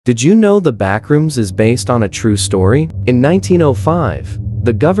Did you know the Backrooms is based on a true story? In 1905,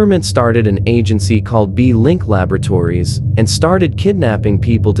 the government started an agency called B-Link Laboratories and started kidnapping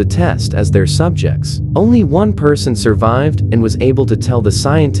people to test as their subjects. Only one person survived and was able to tell the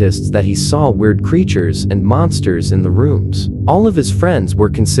scientists that he saw weird creatures and monsters in the rooms. All of his friends were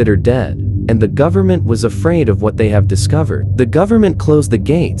considered dead, and the government was afraid of what they have discovered. The government closed the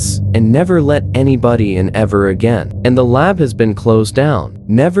gates and never let anybody in ever again. And the lab has been closed down,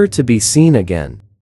 never to be seen again.